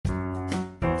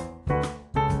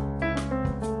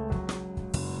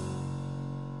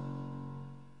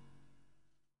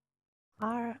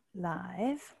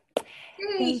live.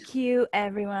 Yay. Thank you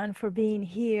everyone for being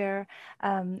here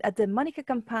at the Monica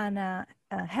Campana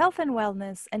Health and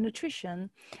Wellness and Nutrition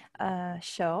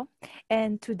show.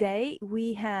 And today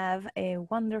we have a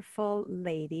wonderful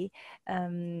lady.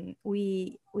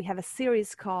 We have a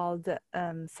series called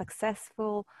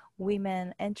Successful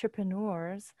Women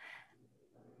Entrepreneurs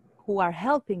who are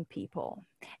helping people,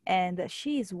 and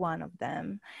she is one of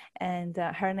them, and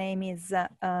her name is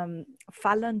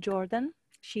Fallon Jordan.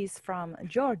 She's from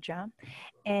Georgia,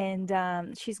 and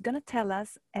she's going to tell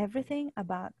us everything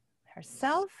about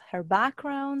herself, her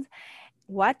background,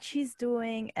 what she's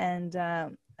doing, and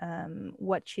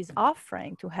what she's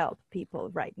offering to help people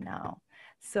right now.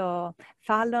 So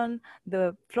Fallon,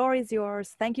 the floor is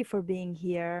yours. Thank you for being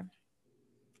here.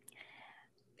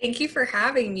 Thank you for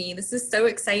having me. This is so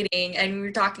exciting. And we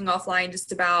were talking offline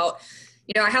just about,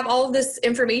 I have all of this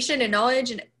information and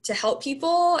knowledge to help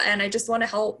people, and I just want to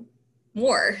help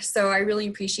more. So I really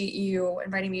appreciate you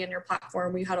inviting me on your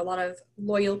platform. We've had a lot of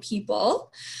loyal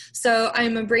people. So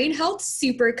I'm a brain health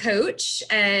super coach.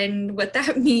 And what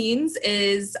that means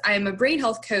is I'm a brain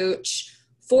health coach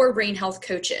for brain health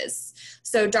coaches.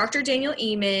 So Dr. Daniel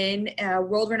Amen, a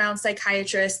world-renowned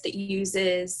psychiatrist that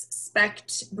uses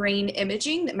SPECT brain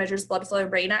imaging that measures blood flow and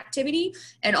brain activity,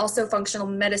 and also functional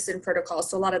medicine protocols.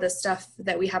 So a lot of the stuff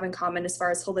that we have in common as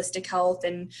far as holistic health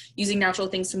and using natural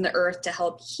things from the earth to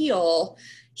help heal.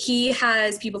 He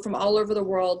has people from all over the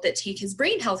world that take his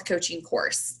brain health coaching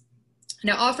course.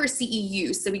 Now offers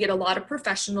CEU, so we get a lot of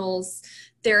professionals,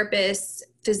 therapists,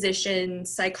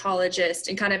 physicians, psychologists,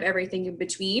 and kind of everything in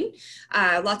between.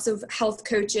 Lots of health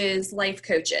coaches, life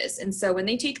coaches. And so when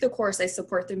they take the course, I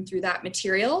support them through that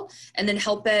material and then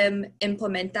help them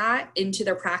implement that into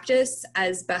their practice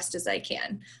as best as I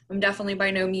can. I'm definitely by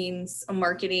no means a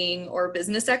marketing or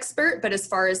business expert, but as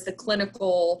far as the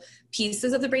clinical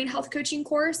pieces of the brain health coaching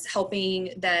course,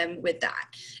 helping them with that.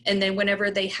 And then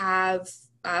whenever they have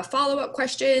follow-up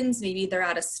questions, maybe they're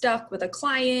out of stuck with a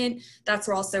client, that's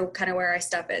also kind of where I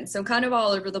step in. So kind of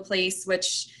all over the place,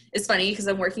 which is funny because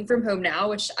I'm working from home now,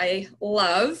 which I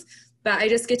love, but I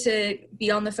just get to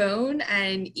be on the phone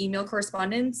and email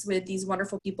correspondence with these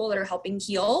wonderful people that are helping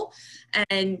heal.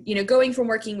 And, going from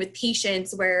working with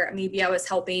patients where maybe I was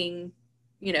helping,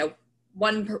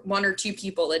 one or two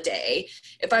people a day,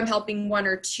 if I'm helping one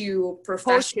or two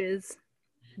professionals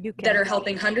that are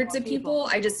helping hundreds of people,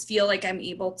 I just feel like I'm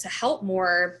able to help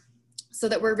more, so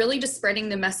that we're really just spreading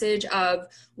the message of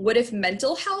what if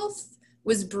mental health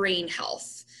was brain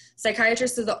health.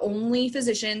 Psychiatrists are the only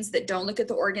physicians that don't look at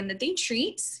the organ that they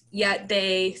treat, yet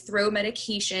they throw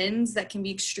medications that can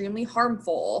be extremely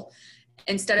harmful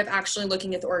instead of actually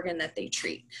looking at the organ that they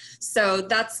treat. So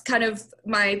that's kind of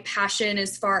my passion,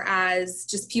 as far as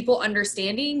just people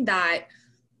understanding that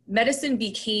medicine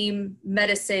became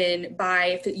medicine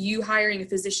by you hiring a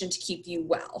physician to keep you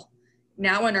well.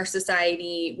 Now in our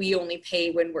society, we only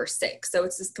pay when we're sick. So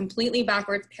it's this completely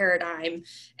backwards paradigm,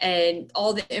 and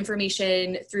all the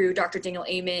information through Dr. Daniel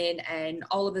Amen and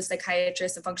all of the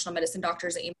psychiatrists and functional medicine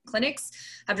doctors at Amen clinics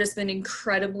have just been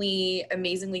incredibly,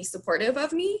 amazingly supportive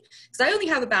of me, because I only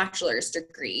have a bachelor's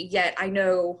degree, yet I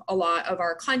know a lot of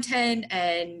our content,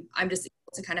 and I'm just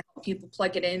able to kind of help people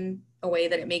plug it in a way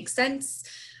that it makes sense.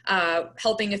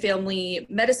 Helping a family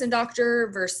medicine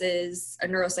doctor versus a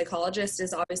neuropsychologist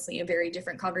is obviously a very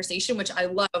different conversation, which I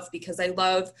love, because I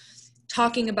love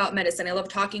talking about medicine. I love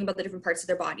talking about the different parts of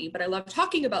their body, but I love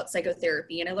talking about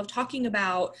psychotherapy, and I love talking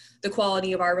about the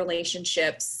quality of our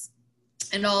relationships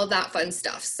and all of that fun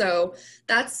stuff. So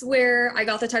that's where I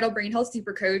got the title Brain Health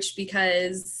Super Coach,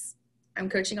 because I'm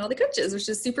coaching all the coaches, which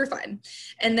is super fun.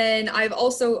 And then I've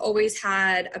also always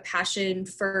had a passion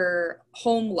for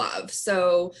home love.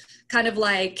 So kind of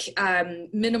like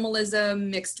minimalism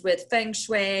mixed with feng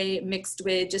shui, mixed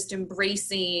with just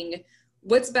embracing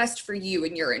what's best for you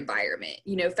in your environment.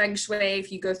 Feng shui,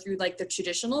 if you go through like the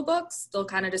traditional books, they'll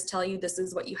kind of just tell you this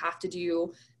is what you have to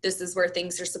do. This is where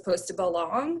things are supposed to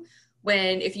belong.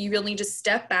 When if you really just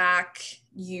step back,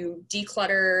 you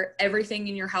declutter everything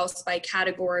in your house by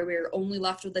category, where you're only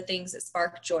left with the things that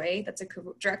spark joy. That's a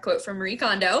direct quote from Marie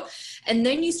Kondo. And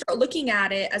then you start looking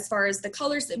at it as far as the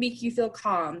colors that make you feel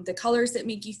calm, the colors that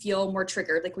make you feel more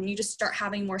triggered. Like when you just start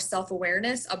having more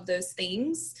self-awareness of those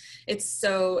things, it's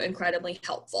so incredibly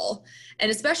helpful. And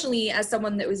especially as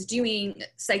someone that was doing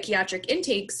psychiatric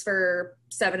intakes for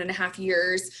 7.5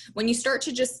 years, when you start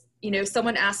to just,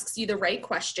 someone asks you the right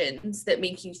questions that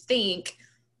make you think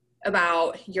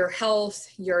about your health,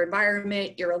 your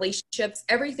environment, your relationships,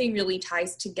 everything really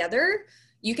ties together.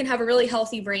 You can have a really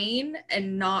healthy brain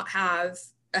and not have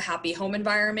a happy home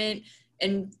environment,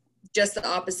 and just the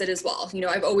opposite as well.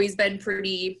 I've always been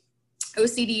pretty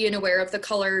OCD and aware of the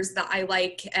colors that I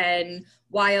like and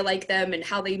why I like them and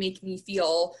how they make me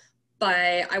feel.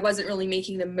 But I wasn't really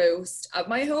making the most of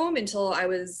my home until I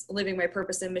was living my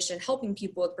purpose and mission, helping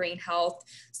people with brain health,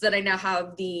 so that I now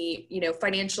have the, you know,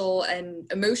 financial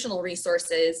and emotional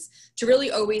resources to really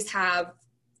always have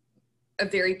a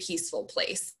very peaceful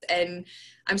place. And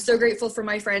I'm so grateful for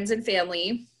my friends and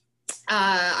family.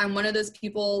 I'm one of those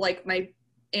people, like, my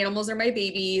animals are my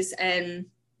babies, and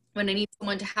when I need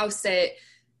someone to house sit,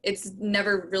 it's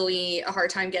never really a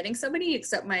hard time getting somebody,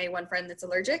 except my one friend that's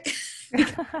allergic.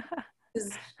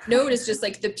 Is known as just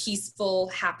like the peaceful,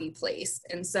 happy place.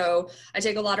 And so I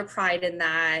take a lot of pride in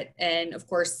that. And of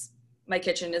course, my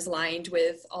kitchen is lined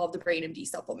with all of the Brain MD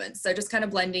supplements. So just kind of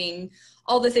blending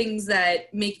all the things that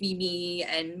make me me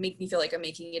and make me feel like I'm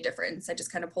making a difference. I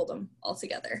just kind of pull them all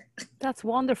together. That's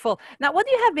wonderful. Now, what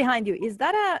do you have behind you? Is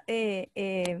that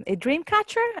a dream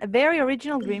catcher? A very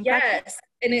original dream catcher? Yes.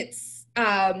 And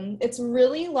it's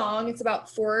really long. It's about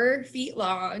 4 feet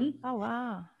long. Oh,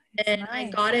 wow. And nice. I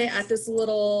got it at this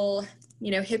little, you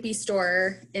know, hippie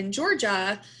store in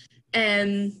Georgia.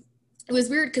 And it was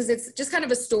weird because it's just kind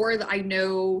of a store that I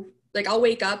know, like, I'll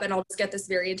wake up and I'll just get this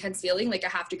very intense feeling like I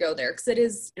have to go there because it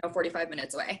is, you know, 45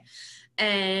 minutes away.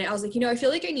 And I was like, you know, I feel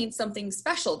like I need something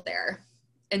special there.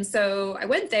 And so I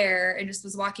went there and just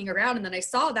was walking around, and then I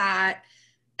saw that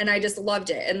and I just loved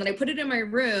it. And then I put it in my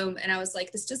room and I was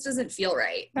like, this just doesn't feel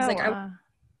right. It's like, I'm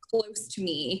close to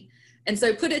me. And so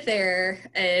I put it there,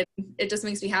 and it just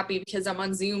makes me happy because I'm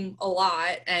on Zoom a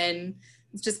lot, and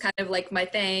it's just kind of like my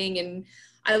thing. And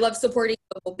I love supporting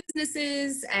local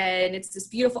businesses, and it's this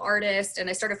beautiful artist. And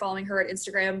I started following her at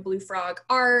Instagram, Blue Frog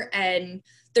Art. And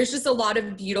there's just a lot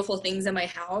of beautiful things in my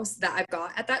house that I've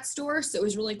got at that store. So it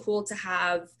was really cool to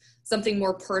have something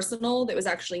more personal that was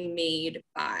actually made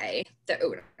by the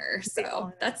owner.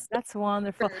 So that's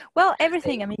wonderful. Well,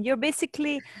 everything. I mean, you're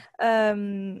basically,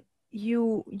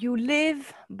 you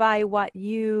live by what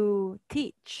you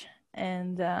teach,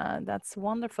 and that's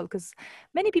wonderful, because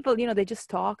many people, you know, they just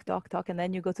talk, and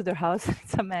then you go to their house,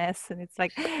 it's a mess, and it's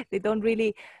like they don't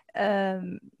really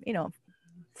you know,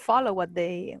 follow what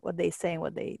they say and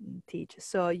what they teach.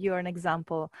 So you're an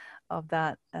example of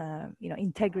that, you know,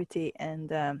 integrity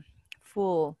and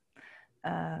full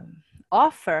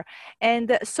offer.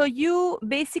 And so you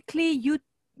basically you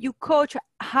coach.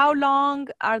 How long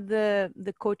are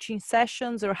the coaching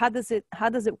sessions, or how does it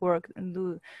work? And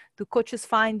do coaches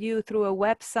find you through a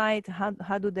website? How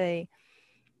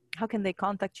can they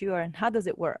contact you, and how does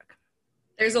it work?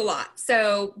 There's a lot.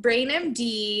 So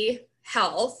BrainMD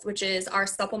Health, which is our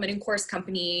supplement and course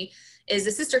company, is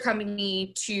a sister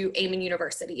company to Amen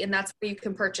University. And that's where you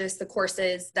can purchase the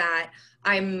courses that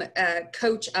I'm a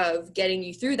coach of, getting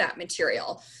you through that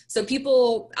material. So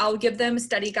people, I'll give them a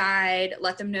study guide,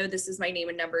 let them know this is my name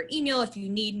and number and email. If you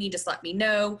need me, just let me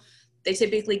know. They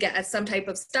typically get at some type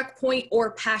of stuck point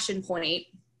or passion point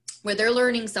where they're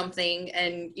learning something.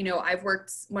 And, you know,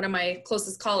 one of my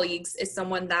closest colleagues is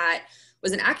someone that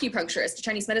was an acupuncturist, a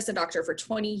Chinese medicine doctor for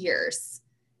 20 years.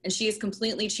 And she has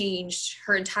completely changed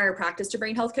her entire practice to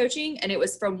brain health coaching. And it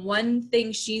was from one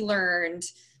thing she learned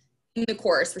in the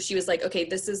course where she was like, okay,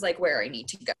 this is like where I need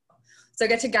to go. So I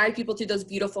get to guide people through those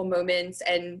beautiful moments.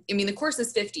 And I mean, the course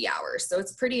is 50 hours, so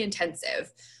it's pretty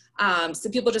intensive. So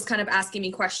people just kind of asking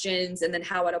me questions, and then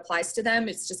how it applies to them,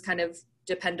 it's just kind of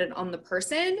dependent on the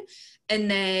person. And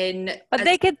then but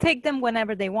they can take them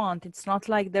whenever they want. It's not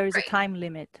like there is right. a time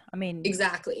limit. I mean,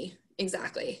 exactly.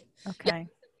 Okay. Yeah.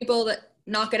 People that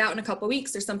knock it out in a couple of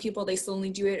weeks. There's some people, they slowly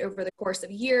do it over the course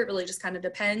of a year. It really just kind of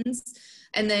depends.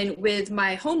 And then with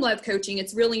my home lab coaching,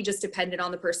 it's really just dependent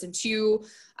on the person too.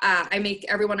 I make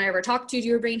everyone I ever talk to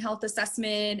do a brain health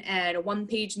assessment and a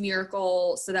 1-page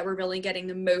miracle, so that we're really getting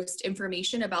the most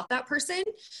information about that person.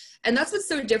 And that's what's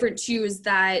so different too, is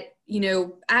that, you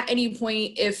know, at any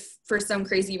point, if for some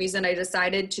crazy reason I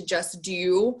decided to just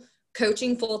do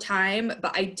coaching full time,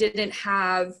 but I didn't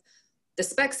have the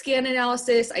SPECT scan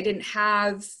analysis, I didn't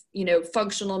have, you know,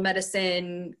 functional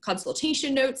medicine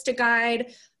consultation notes to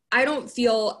guide, I don't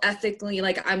feel ethically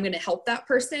like I'm going to help that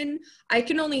person. I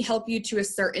can only help you to a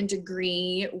certain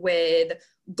degree with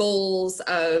goals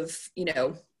of, you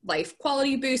know, life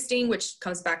quality boosting, which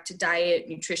comes back to diet,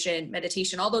 nutrition,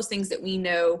 meditation, all those things that we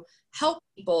know help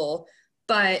people.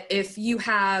 But if you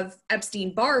have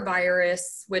Epstein-Barr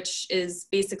virus, which is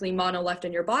basically mono left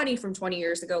in your body from 20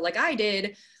 years ago, like I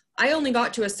did, I only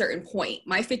got to a certain point.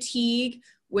 My fatigue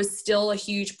was still a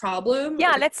huge problem.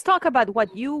 Yeah, let's talk about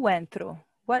what you went through.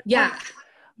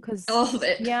 Because, all of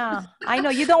it. yeah, I know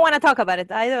you don't want to talk about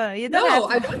it. I don't, you don't have No,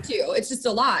 to. I want to. It's just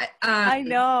a lot. I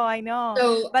know.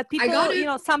 So But I got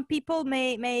people, it. some people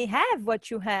may have what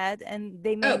you had and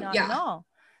they may Oh, not yeah. know. I know.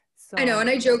 So, And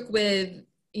I joke with,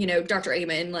 Dr.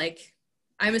 Amen, like,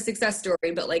 I'm a success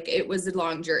story, but like it was a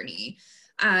long journey.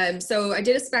 So I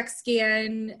did a SPECT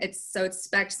scan. It's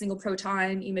SPECT, single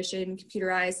proton emission,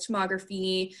 computerized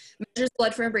tomography, measures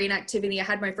blood from brain activity. I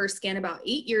had my first scan about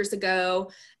 8 years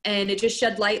ago, and it just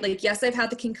shed light. Like, yes, I've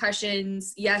had the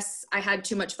concussions. Yes, I had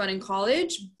too much fun in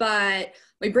college, but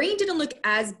my brain didn't look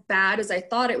as bad as I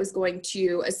thought it was going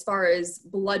to as far as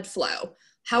blood flow.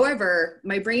 However,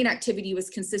 my brain activity was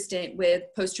consistent with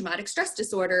post-traumatic stress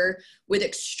disorder, with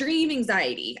extreme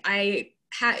anxiety. I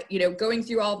had, going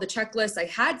through all the checklists, I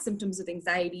had symptoms of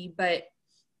anxiety, but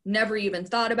never even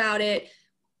thought about it.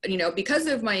 Because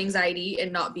of my anxiety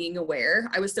and not being aware,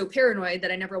 I was so paranoid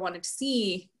that I never wanted to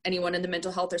see anyone in the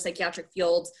mental health or psychiatric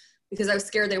field because I was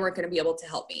scared they weren't going to be able to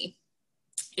help me.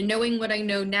 And knowing what I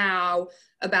know now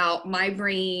about my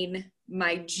brain,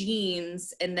 my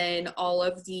genes, and then all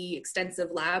of the extensive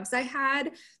labs I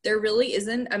had, there really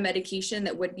isn't a medication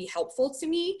that would be helpful to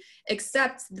me,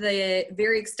 except the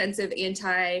very extensive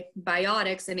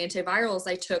antibiotics and antivirals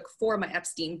I took for my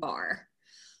Epstein-Barr.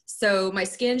 So my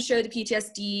scan showed the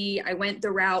PTSD. I went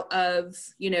the route of,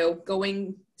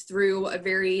 going through a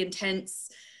very intense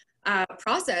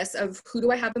process of who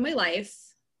do I have in my life?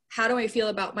 How do I feel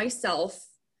about myself?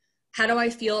 How do I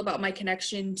feel about my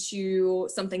connection to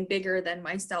something bigger than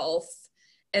myself?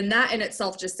 And that in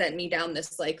itself just sent me down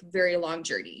this like very long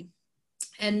journey.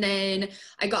 And then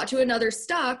I got to another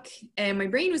stuck and my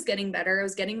brain was getting better. I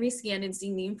was getting rescanned and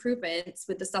seeing the improvements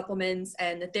with the supplements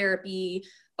and the therapy,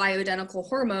 bioidentical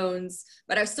hormones,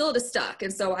 but I was still at a stuck.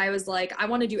 And so I was like, I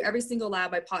want to do every single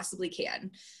lab I possibly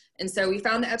can. And so we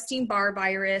found the Epstein-Barr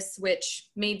virus, which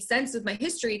made sense with my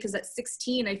history because at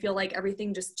 16, I feel like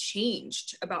everything just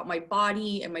changed about my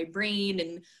body and my brain.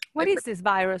 And what is this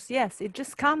virus? Yes, it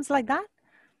just comes like that.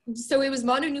 So it was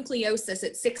mononucleosis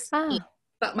at 16,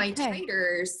 but my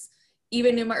titers,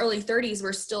 even in my early 30s,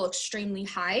 were still extremely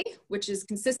high, which is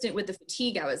consistent with the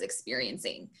fatigue I was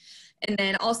experiencing. And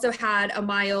then also had a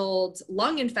mild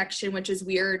lung infection, which is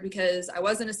weird because I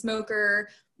wasn't a smoker,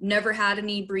 never had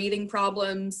any breathing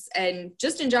problems. And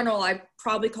just in general, I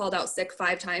probably called out sick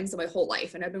 5 times in my whole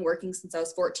life. And I've been working since I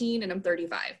was 14 and I'm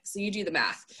 35. So you do the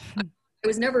math. I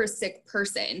was never a sick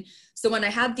person. So when I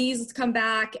had these come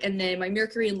back and then my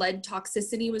mercury and lead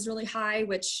toxicity was really high,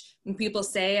 which when people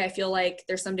say, I feel like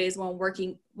there's some days when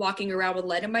I'm walking around with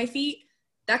lead in my feet,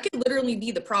 that could literally be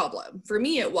the problem. For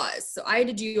me, it was. So I had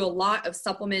to do a lot of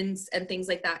supplements and things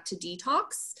like that to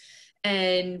detox.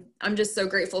 And I'm just so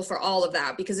grateful for all of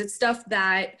that because it's stuff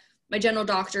that my general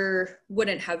doctor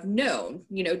wouldn't have known.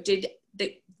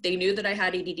 They knew that I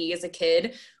had ADD as a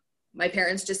kid. My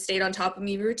parents just stayed on top of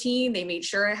me routine. They made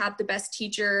sure I had the best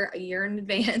teacher a year in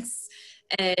advance.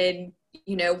 And,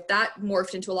 that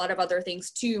morphed into a lot of other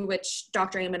things too, which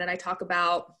Dr. Amen and I talk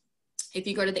about. If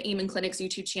you go to the Amen Clinic's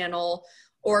YouTube channel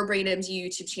or BrainM's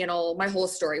YouTube channel, my whole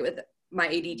story with my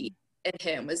ADD and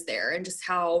him was there, and just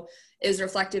how it is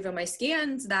reflective in my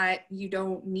scans that you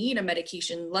don't need a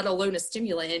medication, let alone a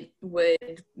stimulant,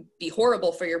 would be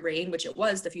horrible for your brain, which it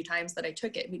was the few times that I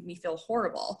took it. It made me feel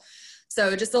horrible.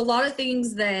 So just a lot of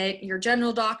things that your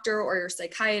general doctor or your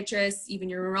psychiatrist, even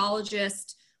your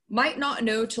neurologist, might not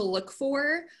know to look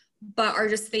for, but are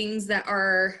just things that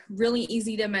are really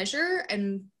easy to measure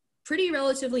and pretty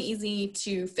relatively easy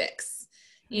to fix.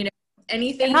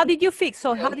 Anything. And how did you fix?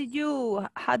 So what did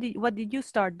you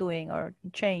start doing or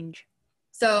change?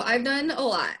 So I've done a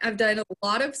lot. I've done a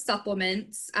lot of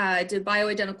supplements. I did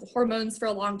bioidentical hormones for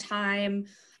a long time.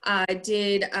 I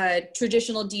did a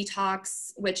traditional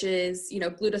detox, which is,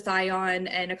 glutathione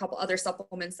and a couple other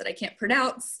supplements that I can't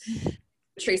pronounce,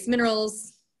 trace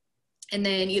minerals, and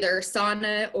then either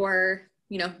sauna or,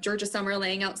 Georgia summer,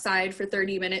 laying outside for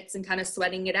 30 minutes and kind of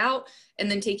sweating it out,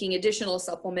 and then taking additional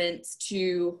supplements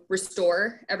to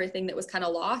restore everything that was kind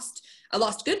of lost. I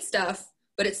lost good stuff,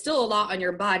 but it's still a lot on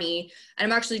your body.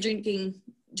 And I'm actually drinking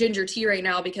ginger tea right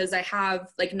now because I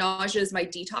have like nausea as my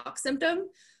detox symptom.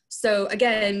 So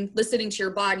again, listening to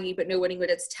your body, but knowing what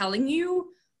it's telling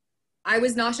you. I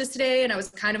was nauseous today and I was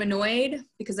kind of annoyed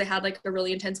because I had like a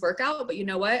really intense workout, but you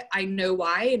know what? I know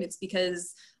why. And it's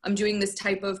because I'm doing this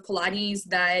type of Pilates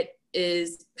that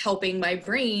is helping my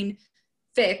brain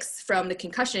fix from the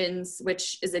concussions,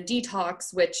 which is a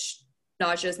detox, which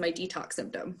nausea is my detox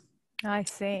symptom. I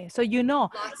see. So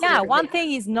yeah, one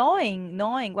thing is knowing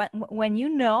when you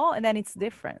know, and then it's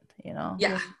different,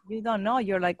 Yeah. When you don't know,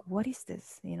 you're like, what is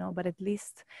this? But at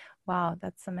least Wow,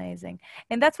 that's amazing.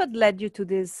 And that's what led you to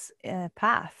this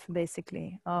path,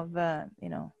 basically, of,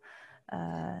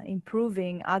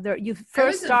 improving other, you I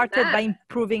first was a started by mess.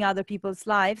 improving other people's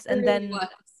lives, It and really then,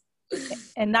 was.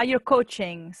 and now you're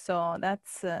coaching. So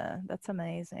that's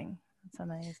amazing. That's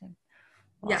amazing.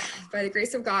 Yeah, Wow. by the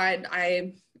grace of God,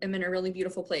 I am in a really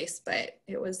beautiful place, but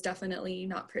it was definitely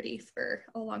not pretty for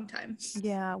a long time.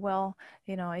 Yeah, well,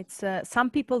 it's some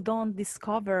people don't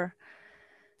discover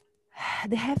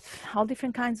they have all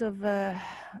different kinds of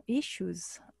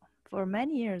issues for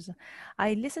many years.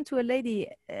 I listened to a lady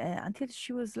until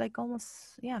she was like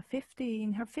almost, yeah, 50,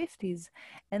 in her 50s.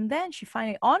 And then she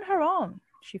finally, on her own,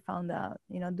 she found out,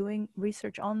 doing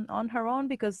research on her own,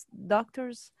 because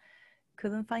doctors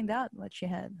couldn't find out what she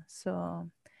had. So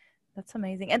that's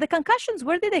amazing. And the concussions,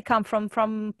 where did they come from?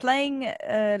 From playing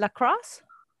lacrosse?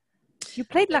 You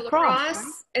played So lacrosse, right?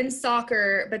 lacrosse and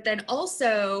soccer, but then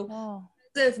also Oh,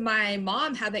 of my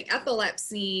mom having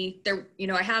epilepsy, there,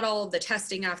 I had all of the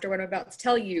testing after what I'm about to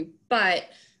tell you, but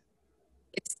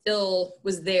it still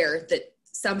was there that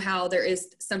somehow there is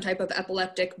some type of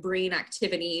epileptic brain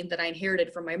activity that I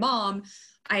inherited from my mom.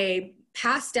 I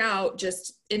passed out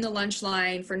just in the lunch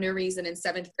line for no reason in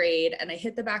 7th grade, and I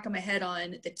hit the back of my head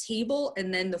on the table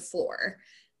and then the floor,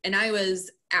 and I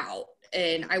was out,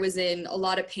 and I was in a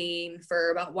lot of pain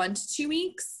for about 1 to 2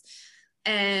 weeks,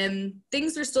 and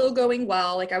things were still going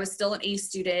well. Like, I was still an A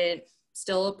student,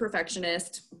 still a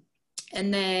perfectionist.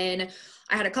 And then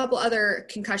I had a couple other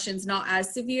concussions, not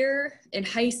as severe, in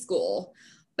high school.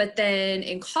 But then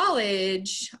in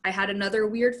college, I had another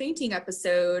weird fainting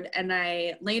episode, and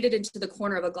I landed into the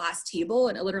corner of a glass table,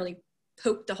 and it literally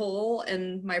poked a hole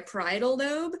in my parietal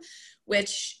lobe,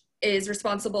 which is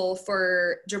responsible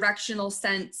for directional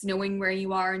sense, knowing where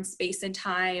you are in space and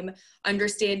time,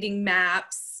 understanding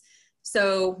maps.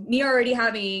 So me already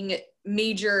having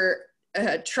major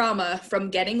trauma from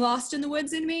getting lost in the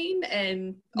woods in Maine,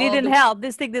 and all didn't the help.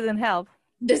 This thing didn't help.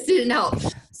 this didn't help.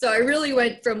 So I really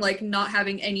went from like not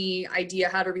having any idea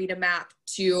how to read a map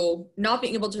to not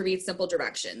being able to read simple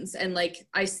directions. And like,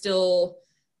 I still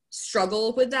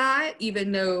struggle with that,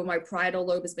 even though my parietal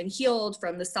lobe has been healed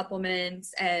from the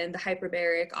supplements and the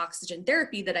hyperbaric oxygen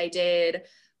therapy that I did.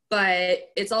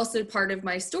 But it's also part of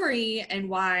my story, and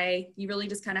why you really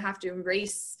just kind of have to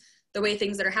embrace the way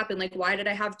things that are happening. Like, why did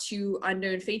I have 2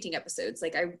 unknown fainting episodes?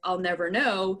 Like, I'll never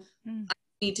know. I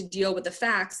need to deal with the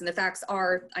facts, and the facts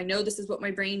are, I know this is what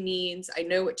my brain needs, I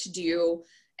know what to do,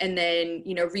 and then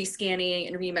rescanning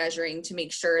and remeasuring to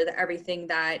make sure that everything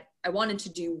that I wanted to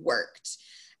do worked.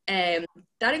 And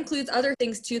that includes other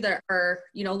things too that are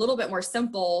a little bit more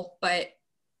simple but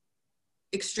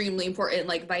extremely important,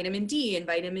 like vitamin D and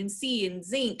vitamin C and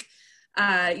zinc.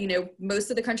 Most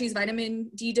of the country's vitamin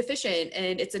D deficient,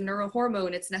 and it's a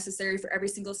neurohormone. It's necessary for every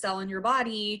single cell in your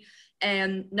body.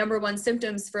 And number 1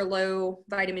 symptoms for low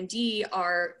vitamin D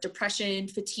are depression,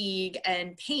 fatigue,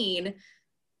 and pain.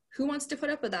 Who wants to put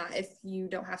up with that if you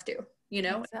don't have to,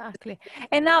 Exactly.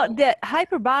 And now the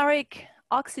hyperbaric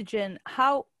oxygen,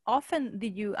 how often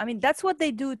did you, I mean, that's what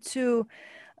they do to,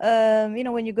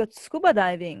 when you go scuba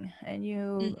diving and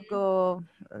you Mhm. go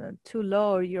too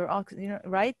low, your oxygen,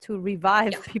 right? To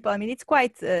revive Yeah, people. I mean, it's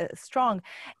quite strong.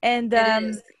 And it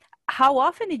is. how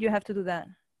often did you have to do that?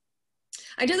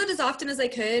 I did that as often as I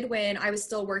could when I was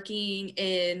still working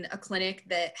in a clinic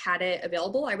that had it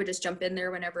available. I would just jump in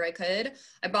there whenever I could.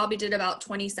 I probably did about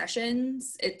 20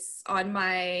 sessions. It's on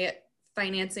my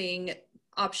financing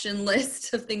option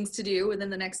list of things to do within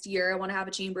the next year. I want to have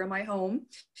a chamber in my home.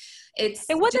 It's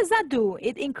And what just, does that do?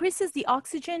 It increases the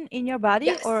oxygen in your body,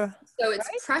 yes. or, So it's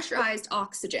right? pressurized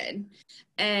oxygen.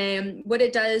 And what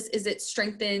it does is it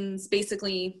strengthens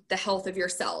basically the health of your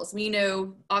cells. We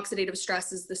know oxidative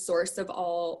stress is the source of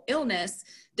all illness.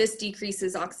 This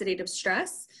decreases oxidative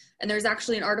stress. And there's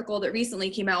actually an article that recently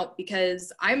came out,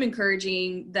 because I'm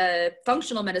encouraging the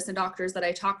functional medicine doctors that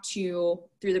I talk to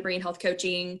through the brain health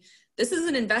coaching. This is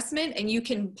an investment, and you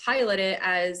can pilot it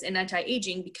as an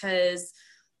anti-aging, because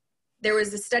there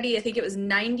was a study, I think it was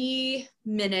 90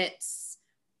 minutes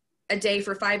a day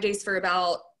for 5 days for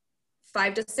about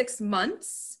 5 to 6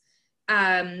 months.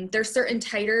 There's certain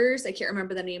titers. I can't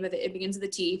remember the name of it. It begins with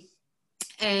a T.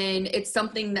 And it's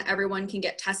something that everyone can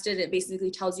get tested. It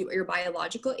basically tells you what your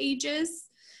biological age is.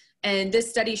 And this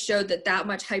study showed that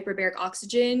much hyperbaric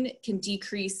oxygen can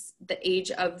decrease the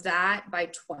age of that by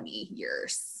 20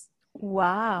 years.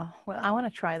 Wow. Well, I want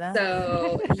to try that.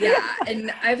 So yeah, and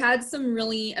I've had some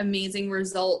really amazing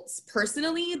results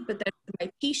personally, but then with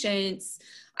my patients,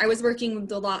 I was working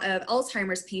with a lot of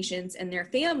Alzheimer's patients and their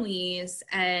families.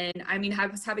 And I mean, I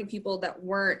was having people that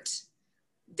weren't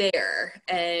there.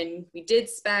 And we did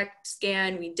SPECT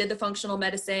scan, we did the functional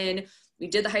medicine, we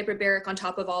did the hyperbaric on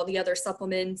top of all the other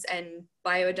supplements and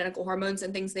bioidentical hormones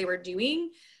and things they were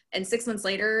doing. And 6 months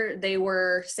later, they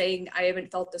were saying, I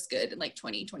haven't felt this good in like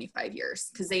 20, 25 years,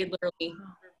 because they had literally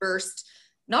reversed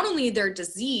not only their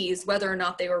disease, whether or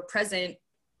not they were present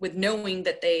with knowing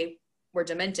that they were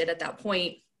demented at that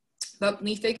point, but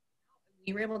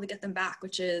we were able to get them back,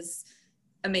 which is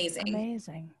amazing.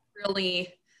 Amazing.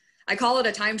 Really, I call it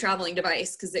a time traveling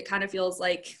device because it kind of feels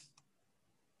like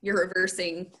you're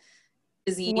reversing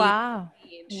disease. Wow.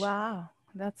 Wow.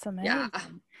 That's amazing. Yeah.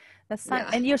 That's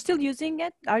and you're still using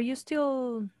it? Are you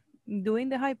still doing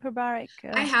the hyperbaric?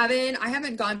 I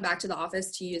haven't gone back to the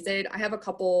office to use it. I have a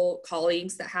couple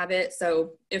colleagues that have it.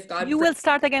 So if God, you will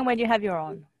start again when you have your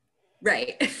own.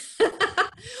 Right.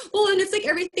 Well, and it's like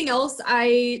everything else,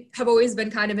 I have always been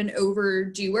kind of an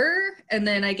overdoer, and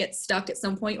then I get stuck at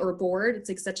some point or bored. It's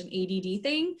like such an ADD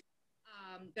thing.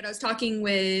 But I was talking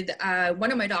with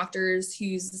one of my doctors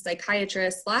who's a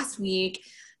psychiatrist last week,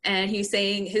 and he's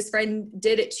saying his friend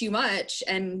did it too much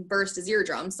and burst his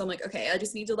eardrum. So I'm like, okay, I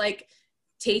just need to like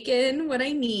take in what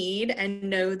I need and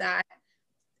know that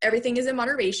everything is in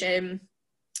moderation.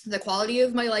 The quality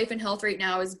of my life and health right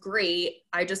now is great.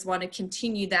 I just want to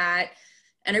continue that.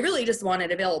 And I really just want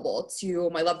it available to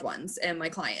my loved ones and my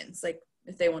clients, like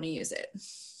if they want to use it.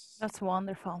 That's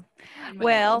wonderful.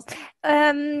 Well,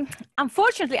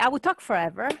 unfortunately, I would talk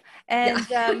forever. And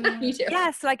Me too.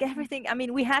 yes, like everything. I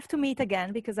mean, we have to meet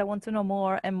again because I want to know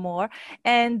more and more.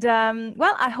 And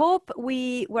well, I hope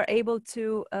we were able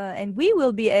to, and we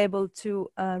will be able to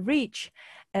reach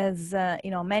as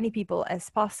many people as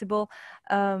possible.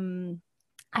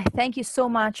 I thank you so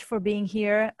much for being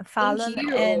here, Fallon. Thank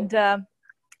you. And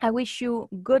I wish you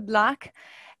good luck.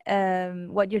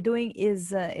 What you're doing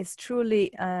is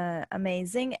truly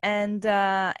amazing, and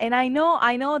I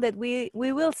know that we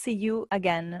will see you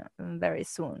again very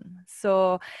soon.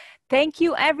 So thank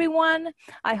you, everyone.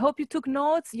 I hope you took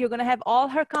notes. You're gonna have all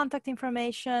her contact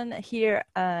information here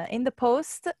in the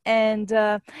post, and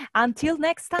until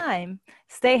next time,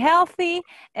 stay healthy,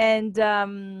 and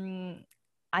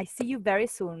I see you very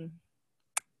soon.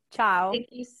 Ciao. Thank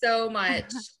you so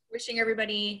much. Wishing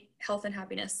everybody health and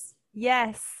happiness.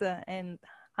 Yes, and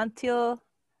until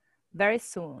very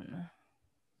soon.